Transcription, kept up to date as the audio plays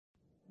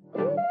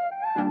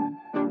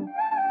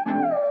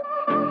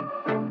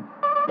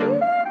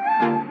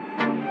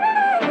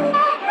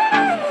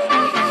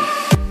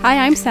Hi,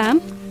 I'm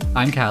Sam,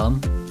 I'm Callum.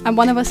 and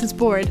One of Us is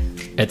Bored.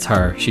 It's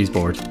her, she's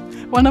bored.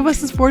 One of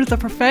Us is Bored is a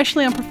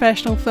professionally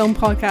unprofessional film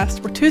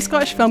podcast where two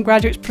Scottish film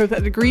graduates prove that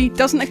a degree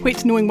doesn't equate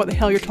to knowing what the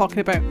hell you're talking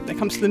about when it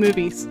comes to the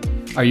movies.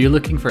 Are you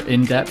looking for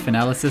in-depth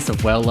analysis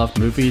of well-loved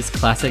movies,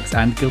 classics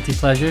and guilty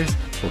pleasures?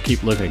 Well,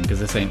 keep looking, because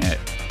this ain't it.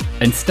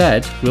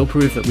 Instead, we'll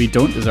prove that we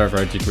don't deserve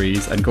our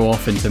degrees and go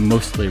off into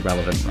mostly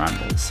relevant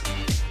rambles.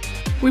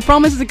 We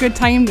promise it's a good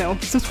time though.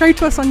 Subscribe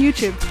to us on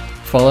YouTube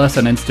Follow us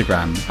on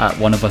Instagram at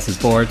One of Us is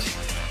Bored.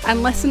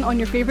 and listen on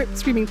your favourite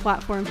streaming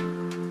platform.